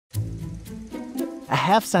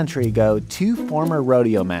half-century ago, two former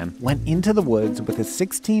rodeo men went into the woods with a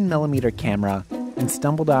 16mm camera and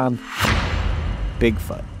stumbled on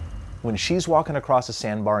Bigfoot. When she's walking across a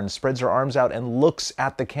sandbar and spreads her arms out and looks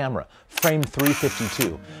at the camera, frame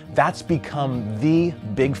 352, that's become the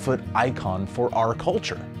Bigfoot icon for our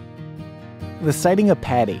culture. The sighting of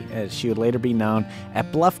Patty, as she would later be known,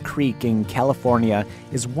 at Bluff Creek in California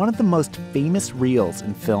is one of the most famous reels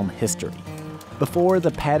in film history. Before the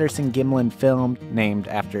Patterson-Gimlin film, named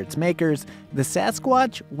after its makers, the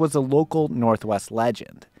Sasquatch was a local Northwest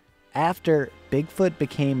legend. After, Bigfoot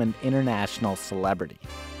became an international celebrity.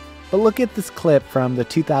 But look at this clip from the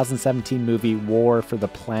 2017 movie War for the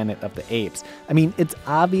Planet of the Apes. I mean, it's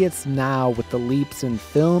obvious now with the leaps in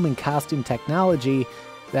film and costume technology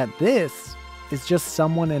that this is just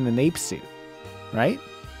someone in an ape suit, right?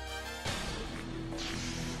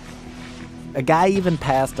 A guy even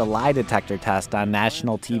passed a lie detector test on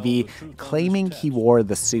national TV, claiming he wore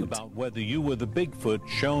the suit. About whether you were the Bigfoot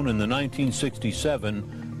shown in the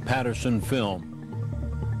 1967 Patterson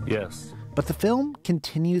film. Yes. But the film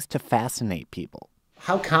continues to fascinate people.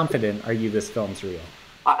 How confident are you this film's real?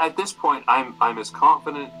 At this point, I'm as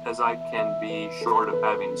confident as I can be, short of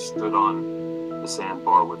having stood on the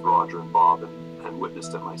sandbar with Roger and Bob and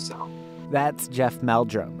witnessed it myself. That's Jeff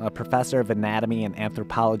Meldrum, a professor of anatomy and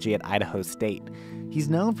anthropology at Idaho State. He's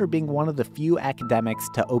known for being one of the few academics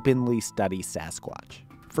to openly study Sasquatch.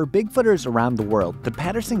 For Bigfooters around the world, the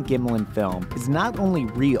Patterson-Gimlin film is not only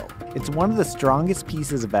real, it's one of the strongest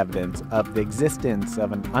pieces of evidence of the existence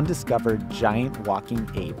of an undiscovered giant walking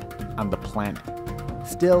ape on the planet.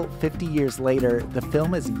 Still, 50 years later, the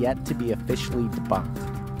film is yet to be officially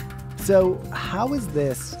debunked. So, how is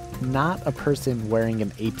this not a person wearing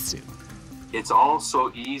an ape suit? It's all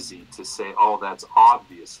so easy to say, oh, that's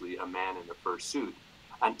obviously a man in a fur suit,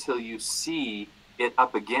 until you see it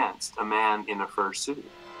up against a man in a fur suit.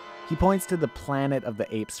 He points to the Planet of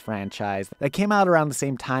the Apes franchise that came out around the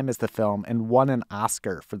same time as the film and won an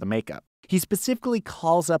Oscar for the makeup. He specifically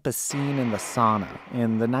calls up a scene in the sauna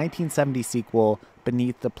in the 1970 sequel,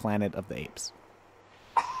 Beneath the Planet of the Apes.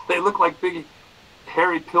 They look like big,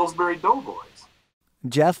 hairy Pillsbury Doughboys.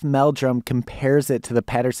 Jeff Meldrum compares it to the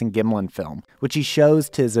Patterson-Gimlin film, which he shows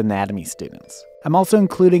to his anatomy students. I'm also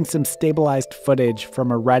including some stabilized footage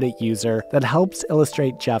from a Reddit user that helps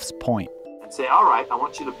illustrate Jeff's point. And say, all right, I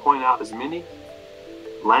want you to point out as many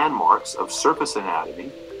landmarks of surface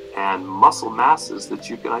anatomy and muscle masses that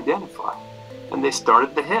you can identify. And they start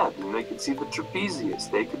at the head, and they can see the trapezius,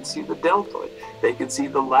 they can see the deltoid, they can see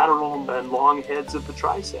the lateral and long heads of the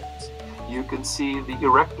triceps. You can see the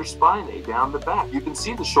erector spinae down the back. You can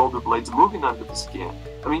see the shoulder blades moving under the skin.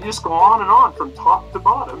 I mean, you just go on and on from top to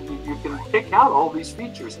bottom. You can pick out all these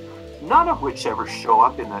features, none of which ever show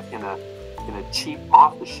up in a cheap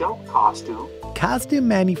off-the-shelf costume. Costume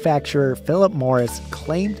manufacturer Philip Morris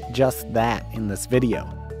claimed just that in this video.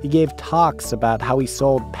 He gave talks about how he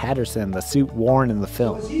sold Patterson the suit worn in the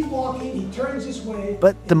film. As he's walking, he turns this way.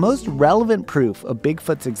 But the most relevant proof of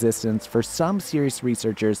Bigfoot's existence for some serious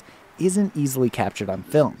researchers isn't easily captured on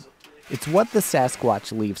film. It's what the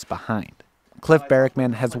Sasquatch leaves behind. Cliff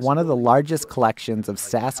Barackman has one of the largest collections of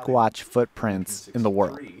Sasquatch footprints in the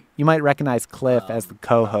world. You might recognize Cliff as the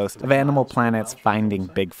co-host of Animal Planet's Finding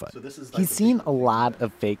Bigfoot. He's seen a lot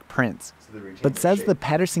of fake prints, but says the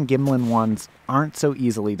Patterson-Gimlin ones aren't so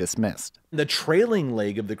easily dismissed. The trailing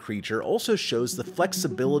leg of the creature also shows the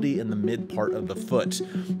flexibility in the mid part of the foot.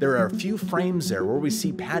 There are a few frames there where we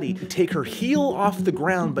see Patty take her heel off the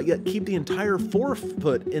ground but yet keep the entire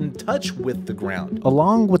forefoot in touch with the ground.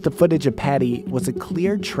 Along with the footage of Patty was a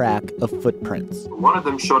clear track of footprints. One of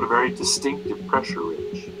them showed a very distinctive pressure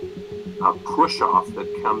ridge, a push-off that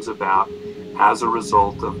comes about as a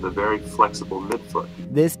result of the very flexible midfoot.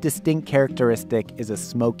 This distinct characteristic is a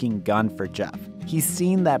smoking gun for Jeff. He's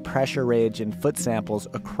seen that pressure ridge in foot samples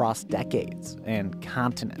across decades and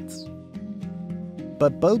continents.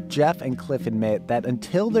 But both Jeff and Cliff admit that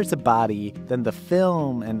until there's a body, then the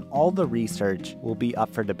film and all the research will be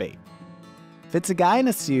up for debate. If it's a guy in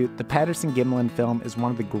a suit, the Patterson-Gimlin film is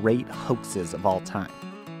one of the great hoaxes of all time.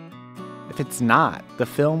 If it's not, the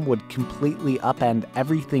film would completely upend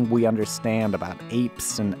everything we understand about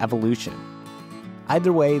apes and evolution.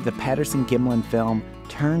 Either way, the Patterson-Gimlin film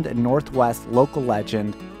turned a Northwest local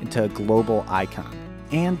legend into a global icon.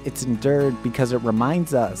 And it's endured because it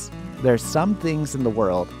reminds us there are some things in the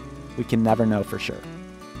world we can never know for sure.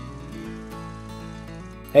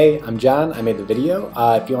 Hey, I'm John. I made the video.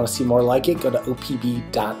 If you want to see more like it, go to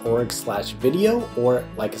opb.org/video or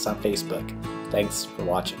like us on Facebook. Thanks for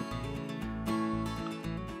watching.